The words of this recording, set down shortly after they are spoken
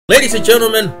Ladies and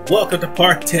gentlemen, welcome to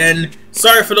part 10.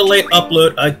 Sorry for the late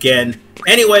upload again.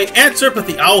 Anyway, answer but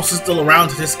the owls is still around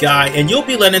to this guy, and you'll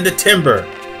be lending the timber.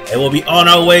 And we'll be on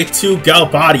our way to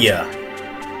Galbadia.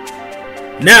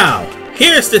 Now,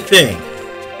 here's the thing.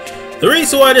 The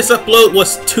reason why this upload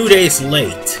was 2 days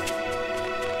late.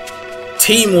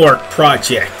 Teamwork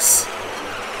projects.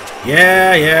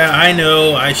 Yeah, I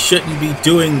know I shouldn't be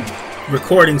doing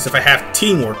recordings if I have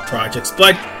teamwork projects,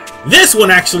 but this one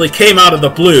actually came out of the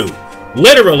blue.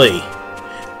 Literally.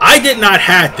 I did not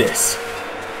have this.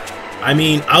 I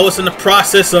mean, I was in the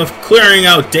process of clearing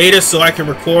out data so I could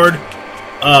record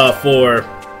for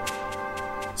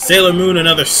Sailor Moon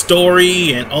Another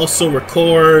Story, and also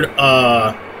record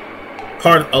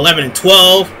part 11 and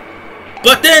 12.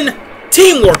 But then,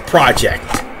 teamwork project.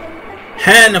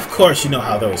 And of course you know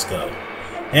how those go.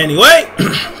 Anyway,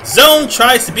 Zone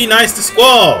tries to be nice to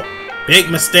Squall. Big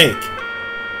mistake.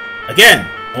 Again,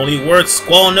 only words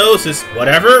Squall knows is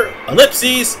whatever,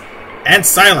 ellipses, and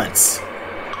silence.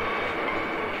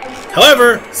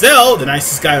 However, Zell, the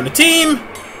nicest guy on the team,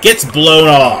 gets blown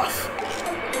off.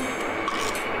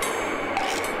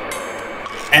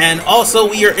 And also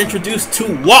we are introduced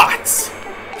to Watts,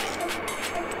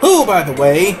 who, by the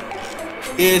way,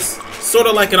 is sort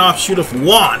of like an offshoot of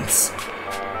Wands,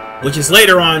 which is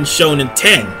later on shown in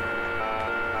 10.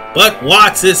 But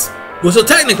Watts is... well, so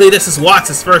technically this is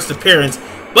Watts' first appearance,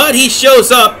 but he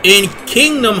shows up in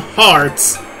Kingdom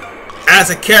Hearts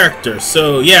as a character.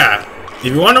 So yeah, if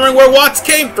you're wondering where Watts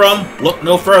came from, look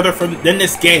no further than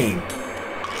this game.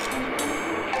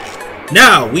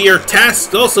 Now, we are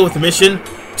tasked also with the mission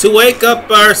to wake up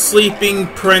our sleeping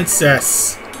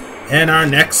princess and our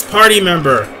next party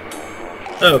member.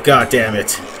 Oh, god damn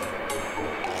it.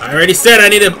 I already said I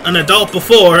needed an adult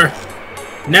before.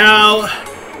 Now,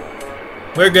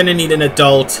 we're gonna need an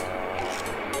adult.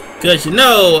 Because, you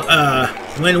know,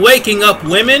 when waking up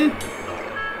women...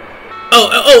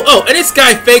 Oh, and this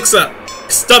guy fakes a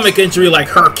stomach injury like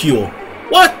Hercule.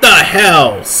 What the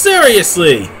hell?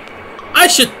 Seriously? I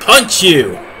should punch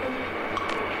you.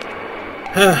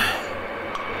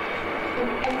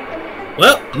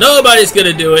 Well, nobody's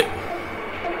gonna do it.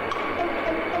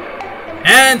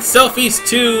 And Selphie's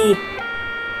too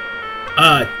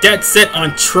dead set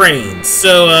on trains.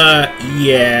 So,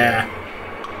 yeah.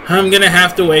 I'm gonna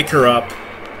have to wake her up.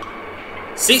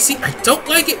 See, I don't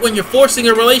like it when you're forcing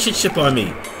a relationship on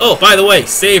me. Oh, by the way,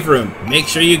 save room. Make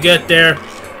sure you get there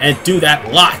and do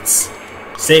that lots.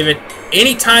 Save it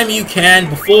anytime you can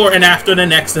before and after the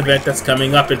next event that's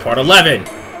coming up in part 11.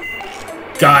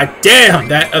 God damn,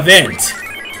 that event.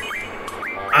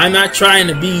 I'm not trying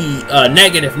to be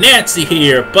negative Nancy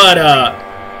here, but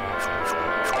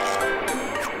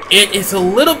it is a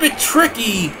little bit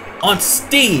tricky on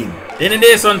Steam than it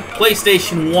is on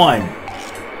PlayStation 1.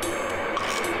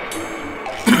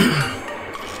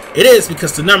 It is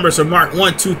because the numbers are marked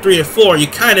 1, 2, 3, and 4. You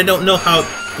kind of don't know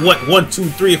what 1, 2,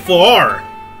 3, and 4 are.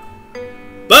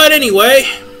 But anyway,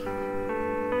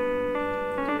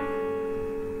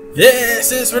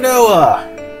 this is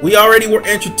Rinoa. We already were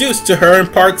introduced to her in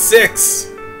part 6.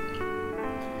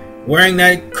 Wearing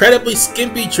that incredibly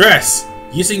skimpy dress,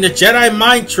 using the Jedi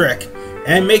mind trick,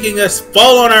 and making us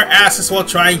fall on our asses while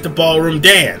trying to ballroom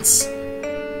dance.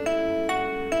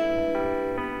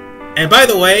 And by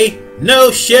the way,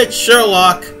 no shit,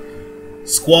 Sherlock,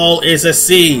 Squall is a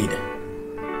seed.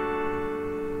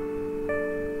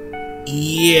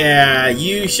 Yeah,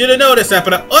 you should have noticed that,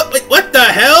 but wait, what the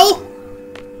hell?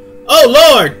 Oh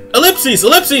lord! Ellipses!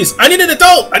 I need an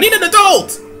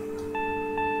adult!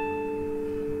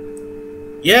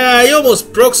 Yeah, I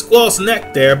almost broke Squall's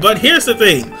neck there, but here's the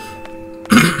thing.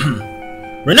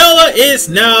 Rinoa is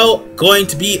now going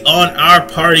to be on our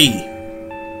party.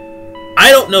 I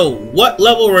don't know what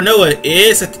level Rinoa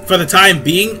is for the time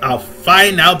being. I'll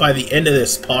find out by the end of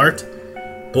this part.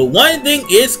 But one thing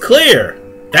is clear.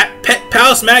 That Pet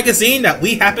Pals magazine that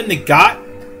we happen to got,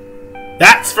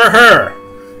 that's for her.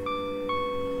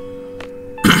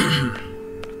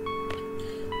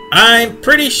 I'm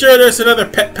pretty sure there's another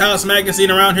Pet Pals magazine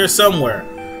around here somewhere.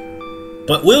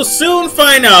 But we'll soon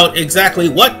find out exactly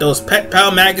what those Pet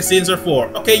Pal magazines are for.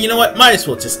 Okay, you know what? Might as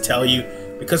well just tell you.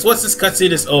 Because once this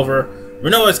cutscene is over,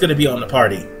 Rinoa is going to be on the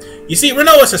party. You see,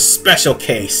 Rinoa is a special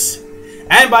case.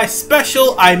 And by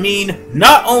special, I mean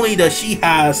not only does she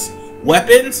has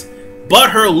weapons,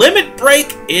 but her limit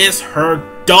break is her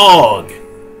dog.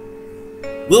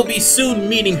 We'll be soon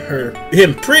meeting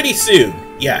him pretty soon.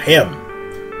 Yeah, him.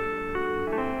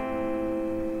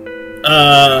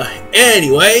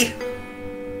 Anyway,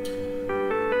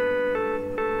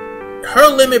 her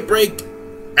limit break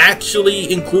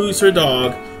actually includes her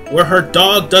dog, where her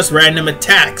dog does random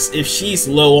attacks if she's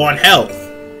low on health.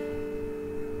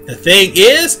 The thing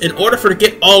is, in order for her to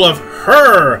get all of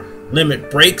her limit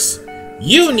breaks,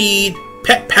 you need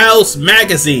Pet Pals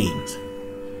magazines.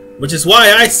 Which is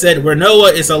why I said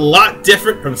Rinoa is a lot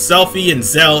different from Selphie and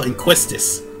Zell and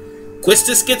Quistis.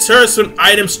 Quistis gets hers when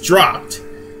items dropped.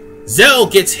 Zell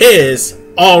gets his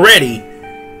already.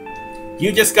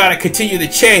 You just gotta continue the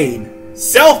chain.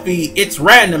 Selphie, it's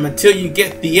random until you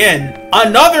get the end.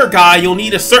 Another guy, you'll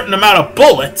need a certain amount of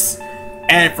bullets.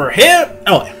 And for him,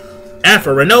 and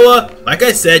for Rinoa, like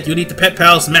I said, you need the Pet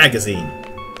Pals magazine.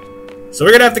 So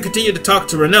we're gonna have to continue to talk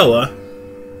to Rinoa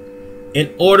in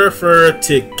order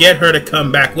to get her to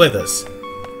come back with us.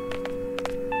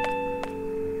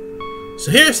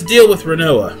 So here's the deal with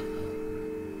Rinoa.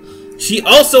 She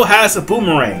also has a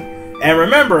boomerang. And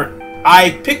remember,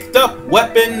 I picked up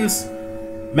Weapons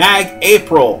Mag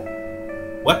April.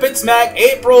 Weapons Mag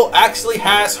April actually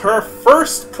has her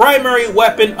first primary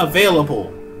weapon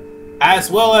available. As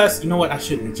well as, you know what, I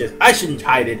shouldn't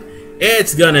hide it.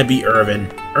 It's gonna be Irvin.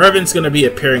 Irvin's gonna be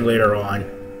appearing later on.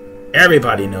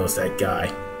 Everybody knows that guy.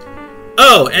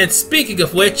 Oh, and speaking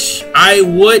of which, I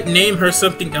would name her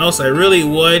something else, I really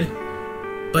would.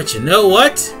 But you know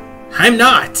what? I'm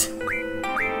not.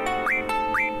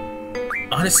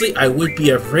 Honestly, I would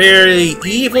be a very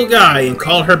evil guy and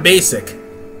call her basic.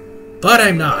 But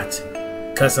I'm not.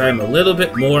 Because I'm a little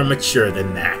bit more mature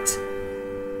than that.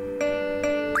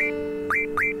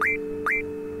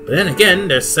 But then again,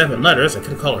 there's 7 letters. I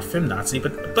could call her Femnazi,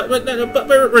 but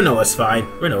Rinoa's fine.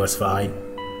 Rinoa's fine.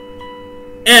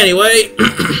 Anyway.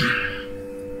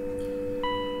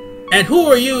 And who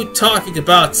are you talking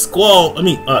about? Squall,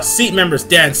 seat members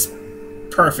dance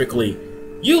perfectly.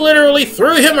 You literally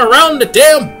threw him around the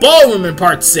damn ballroom in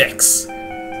part 6.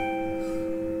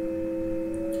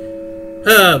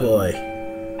 Oh boy.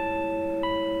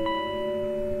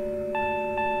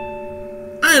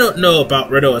 I don't know about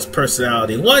Rinoa's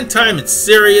personality. One time it's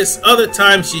serious, other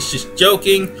times she's just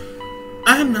joking.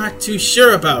 I'm not too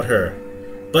sure about her.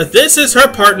 But this is her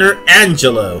partner,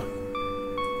 Angelo.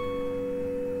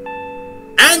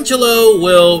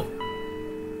 Angelo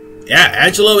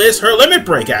is her limit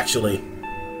break, actually.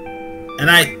 And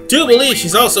I do believe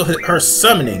she's also her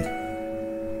summoning.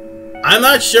 I'm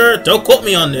not sure, don't quote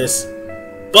me on this,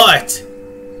 but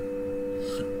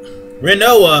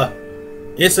Rinoa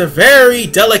is a very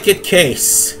delicate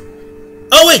case.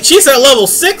 Oh wait, she's at level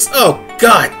 6? Oh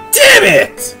god damn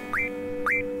it!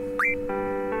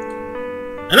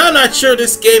 And I'm not sure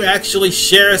this game actually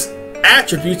shares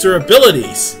attributes or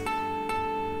abilities.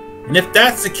 And if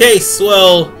that's the case,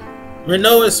 well,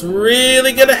 Rinoa's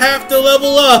really gonna have to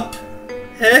level up.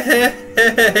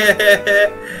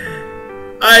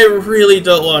 I really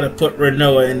don't want to put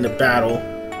Rinoa in the battle,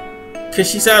 because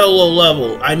she's at a low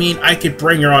level. I mean, I could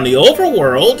bring her on the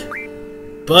overworld,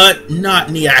 but not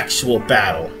in the actual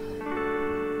battle.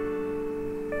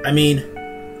 I mean,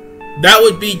 that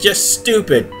would be just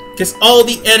stupid, because all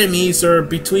the enemies are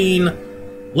between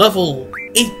level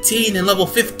 18 and level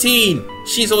 15.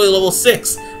 She's only level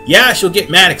 6. Yeah, she'll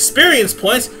get mad experience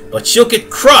points, but she'll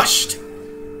get crushed.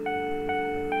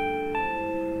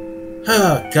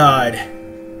 Oh, God.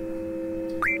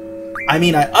 I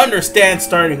mean, I understand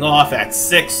starting off at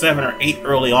 6, 7, or 8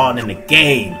 early on in the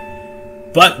game.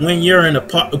 But when you're in a...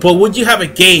 But would you have a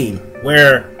game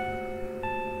where...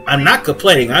 I'm not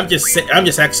complaining, I'm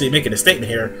just actually making a statement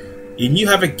here. And you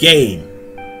have a game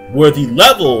where the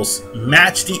levels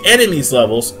match the enemy's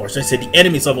levels, or should I say the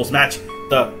enemy's levels match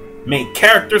the main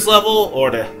character's level,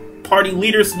 or the party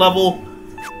leader's level.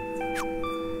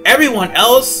 Everyone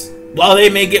else, while they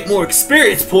may get more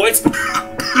experience points,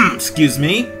 excuse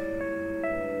me,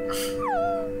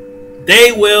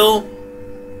 they will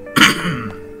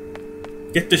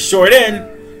get the short end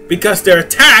because their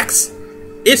attacks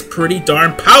is pretty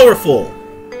darn powerful.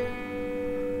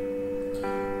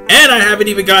 And I haven't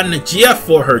even gotten a GF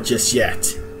for her just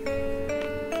yet.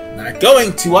 Not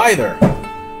going to either.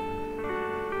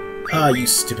 Ah, you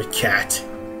stupid cat.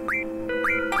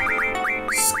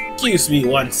 Excuse me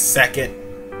 1 second.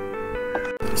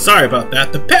 Sorry about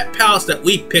that. The pet pals that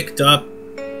we picked up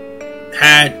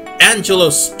had Angelo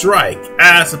Strike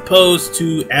as opposed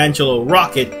to Angelo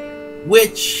Rocket,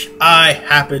 which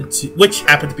happened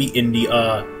to be in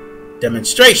the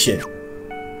demonstration.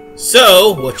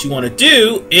 So what you want to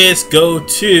do is go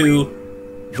to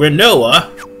Rinoa.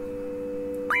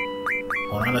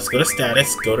 Hold on, let's go to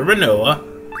status, go to Rinoa.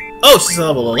 Oh, she's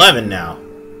level 11 now.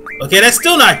 Okay, that's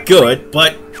still not good,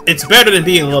 but it's better than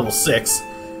being level 6.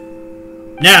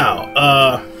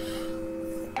 Now,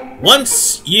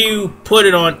 once you put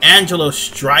it on Angelo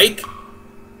Strike,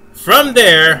 from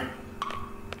there,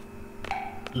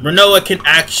 Rinoa can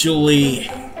actually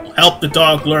help the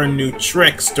dog learn new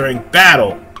tricks during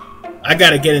battle. I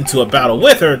gotta get into a battle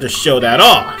with her to show that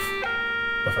off.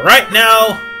 But for right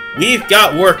now, we've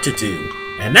got work to do.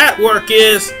 And that work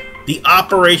is the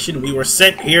operation we were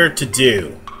sent here to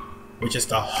do. Which is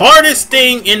the hardest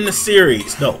thing in the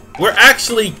series. No, we're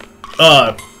actually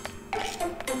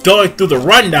going through the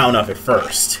rundown of it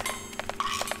first.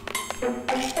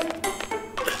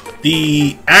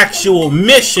 The actual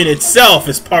mission itself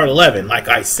is part 11, like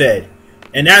I said.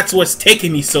 And that's what's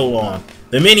taking me so long.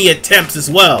 The mini attempts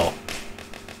as well.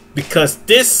 Because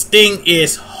this thing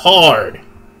is hard.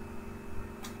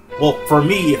 Well, for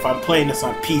me, if I'm playing this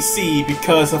on PC,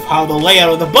 because of how the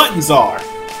layout of the buttons are.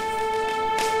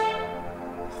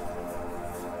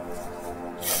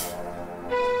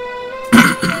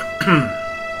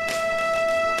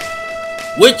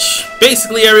 Which,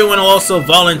 basically, everyone also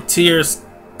volunteers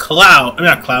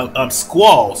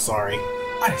Squall, sorry.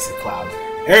 Why did I say Cloud?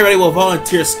 Everybody will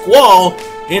volunteer Squall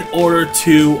in order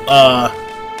to,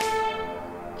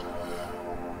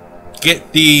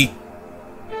 get the,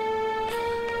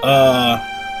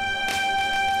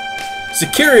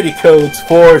 security codes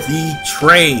for the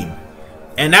train.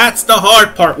 And that's the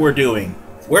hard part we're doing.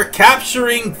 We're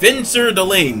capturing Vinzer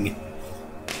Deling,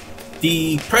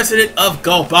 the president of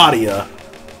Galbadia,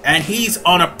 and he's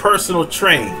on a personal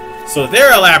train. So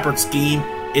their elaborate scheme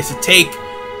is to take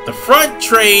the front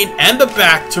train and the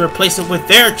back to replace it with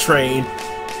their train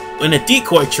in a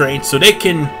decoy train so they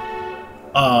can,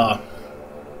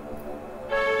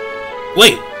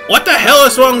 wait, what the hell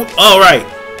is wrong? Oh, right.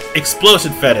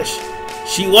 Explosion fetish.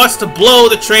 She wants to blow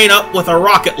the train up with a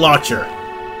rocket launcher.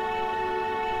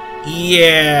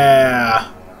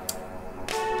 Yeah.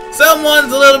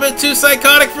 Someone's a little bit too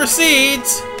psychotic for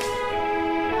seeds.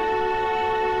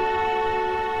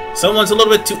 Someone's a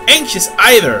little bit too anxious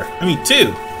either. I mean,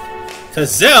 too.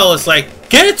 Because Zell is like,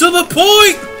 get it to the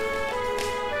point!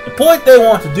 The point they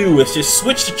want to do is just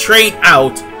switch the train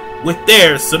out with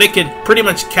theirs so they can pretty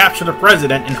much capture the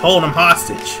president and hold him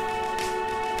hostage.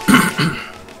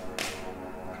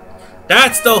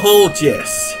 That's the whole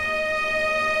gist.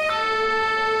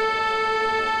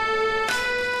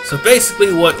 So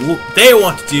basically what they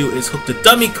want to do is hook the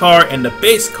dummy car and the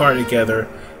base car together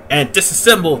and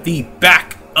disassemble the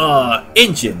back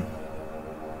engine.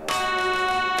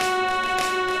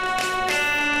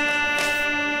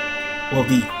 Well,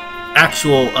 the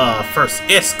actual first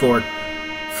escort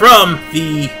from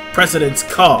the president's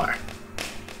car.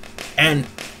 And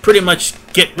pretty much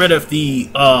get rid of the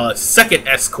second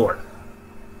escort.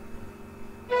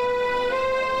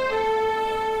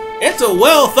 It's a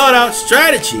well thought out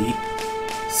strategy,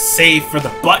 save for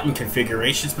the button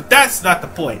configurations, but that's not the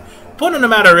point. The point of the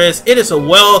matter is, it is a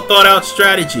well thought out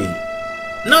strategy.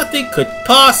 Nothing could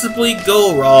possibly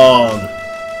go wrong.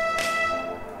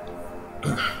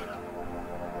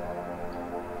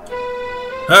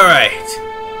 Alright.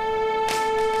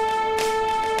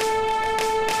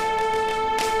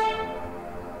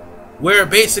 We're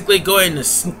basically going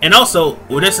to... And also,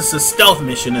 well, this is a stealth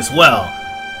mission as well.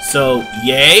 So,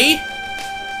 yay!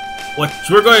 What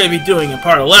we're going to be doing in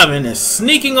part 11 is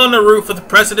sneaking on the roof of the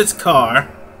president's car.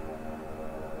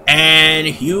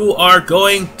 And you are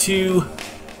going to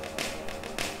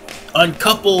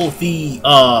uncouple the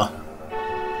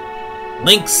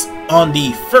links on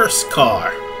the first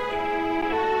car.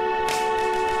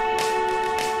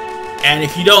 And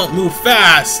if you don't move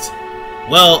fast,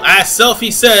 well, as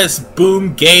Selphie says,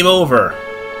 boom, game over.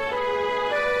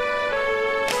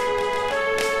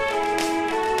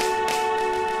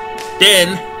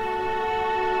 Then,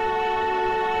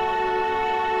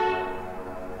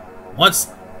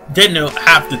 you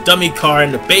have the dummy car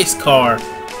and the base car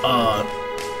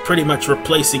pretty much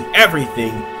replacing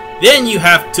everything, then you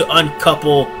have to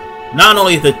uncouple not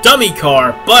only the dummy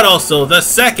car, but also the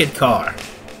second car.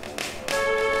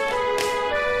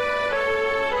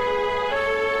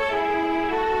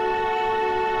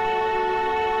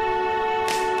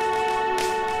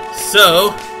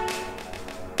 So,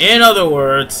 in other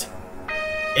words,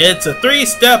 it's a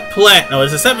 3-step plan. No,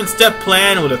 it's a 7-step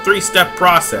plan with a 3-step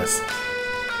process.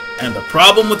 And the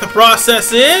problem with the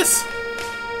process is,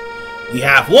 we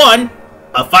have 1,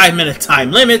 a 5-minute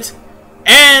time limit,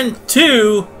 and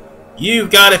 2, you've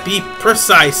got to be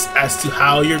precise as to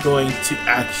how you're going to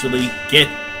actually get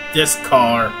this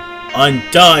car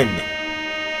undone.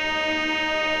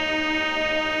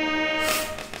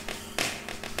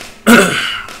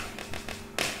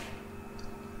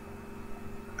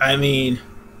 I mean,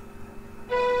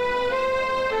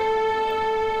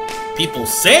 people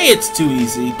say it's too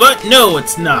easy, but no,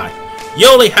 it's not. you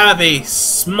only have a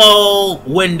small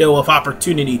window of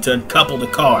opportunity to uncouple the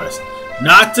cars.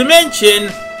 Not to mention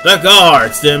the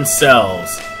guards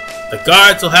themselves. The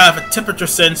guards will have a temperature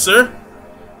sensor,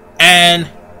 and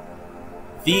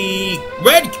the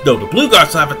blue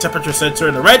guards will have a temperature sensor,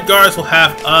 and the red guards will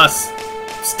have a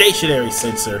stationary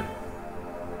sensor.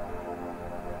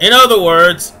 In other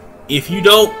words, if you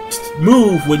don't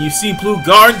move when you see blue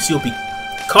guards, you'll be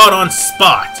caught on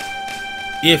spot.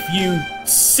 If you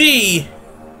see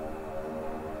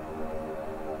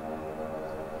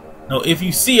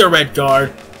a red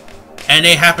guard and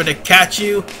they happen to catch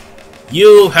you,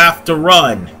 you'll have to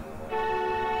run.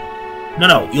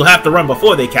 No, you'll have to run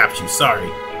before they catch you, sorry.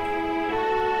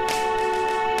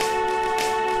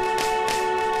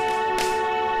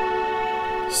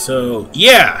 So,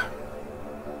 yeah.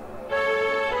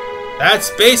 That's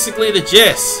basically the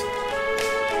gist.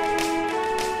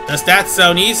 Does that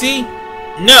sound easy?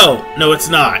 No, it's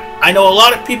not. I know a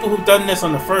lot of people who've done this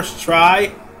on the first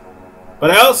try, but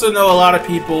I also know a lot of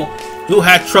people who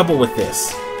had trouble with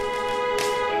this.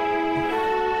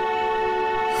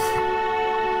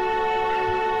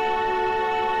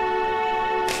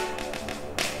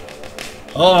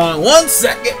 Hold on 1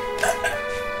 second.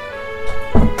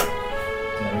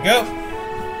 There we go.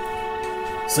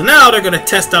 So now they're going to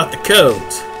test out the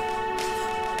codes.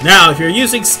 Now, if you're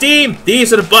using Steam,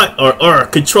 these are the or a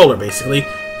controller basically.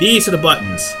 These are the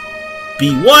buttons: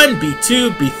 B1,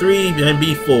 B2, B3, and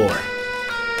B4.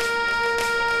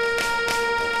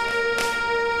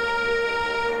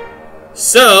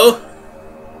 So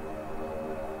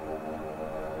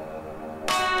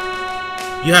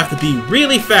you have to be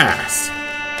really fast.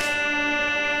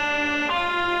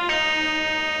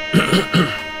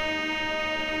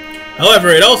 However,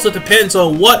 it also depends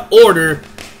on what order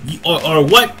it all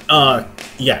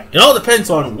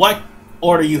depends on what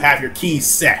order you have your keys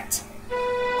set.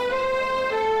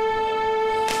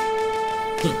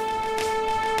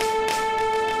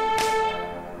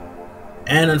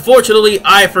 And unfortunately,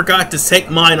 I forgot to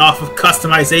take mine off of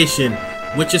customization,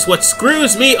 which is what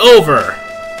screws me over.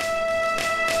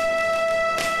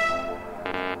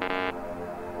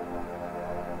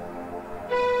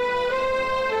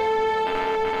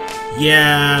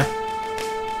 Yeah,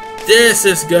 this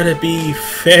is gonna be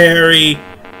very,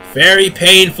 very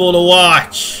painful to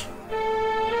watch.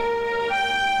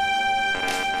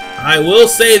 I will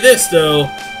say this though,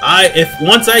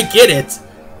 once I get it,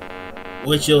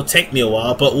 which will take me a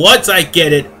while, but once I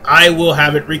get it, I will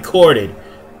have it recorded,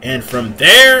 and from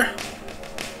there,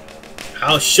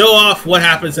 I'll show off what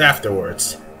happens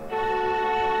afterwards.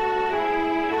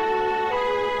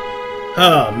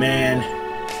 Oh man,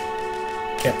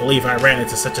 can't believe I ran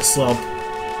into such a slump.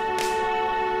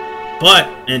 But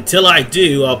until I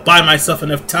do, I'll buy myself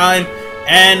enough time,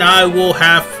 and I will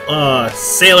have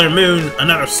Sailor Moon,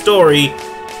 another story,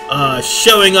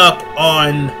 showing up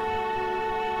on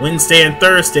Wednesday and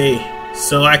Thursday,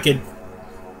 so I could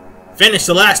finish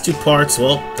the last two parts,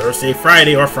 well, Thursday,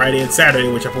 Friday, or Friday and Saturday,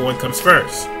 whichever one comes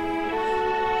first.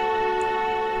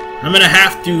 I'm gonna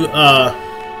have to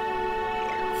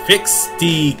fix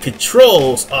the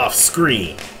controls off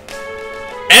screen.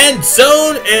 And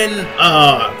Zone and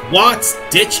Watts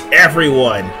ditch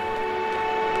everyone.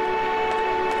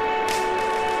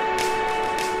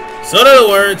 So in other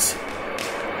words,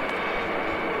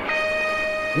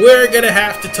 we're gonna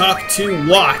have to talk to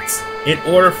Watts in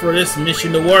order for this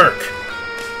mission to work.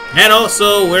 And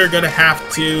also, we're gonna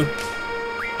have to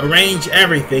arrange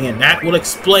everything, and that will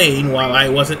explain why I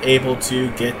wasn't able to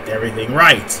get everything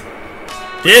right.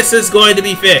 This is going to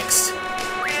be fixed.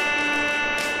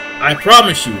 I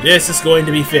promise you, this is going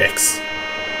to be fixed.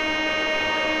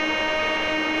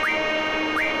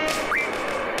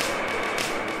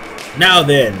 Now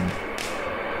then.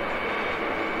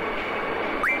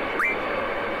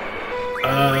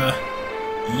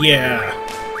 Yeah.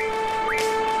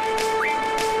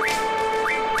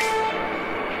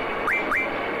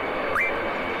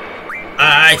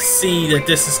 I see that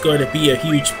this is going to be a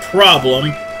huge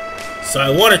problem. So I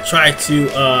want to try to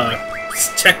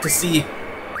check to see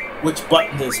which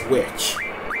button is which.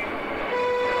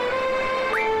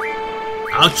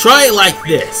 I'll try it like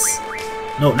this.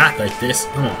 No, not like this.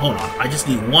 Hold on. I just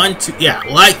need 1, 2. Yeah,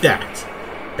 like that.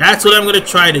 That's what I'm going to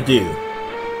try to do.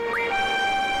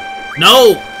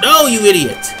 No, you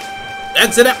idiot.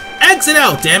 Exit out. Exit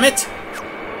out, damn it.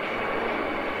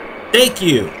 Thank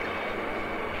you.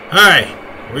 Alright,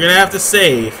 we're going to have to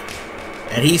save.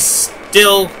 And he's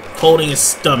still holding his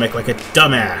stomach like a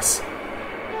dumbass.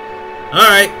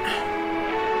 Alright.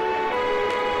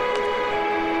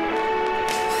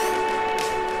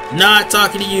 Not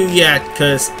talking to you yet,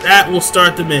 because that will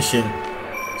start the mission.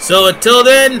 So until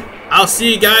then, I'll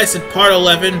see you guys in part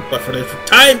 11. But for the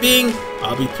time being,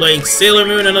 I'll be playing Sailor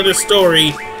Moon Another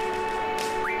Story,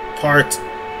 part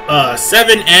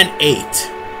 7 and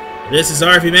 8. This is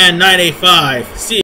RV Man 985. See you.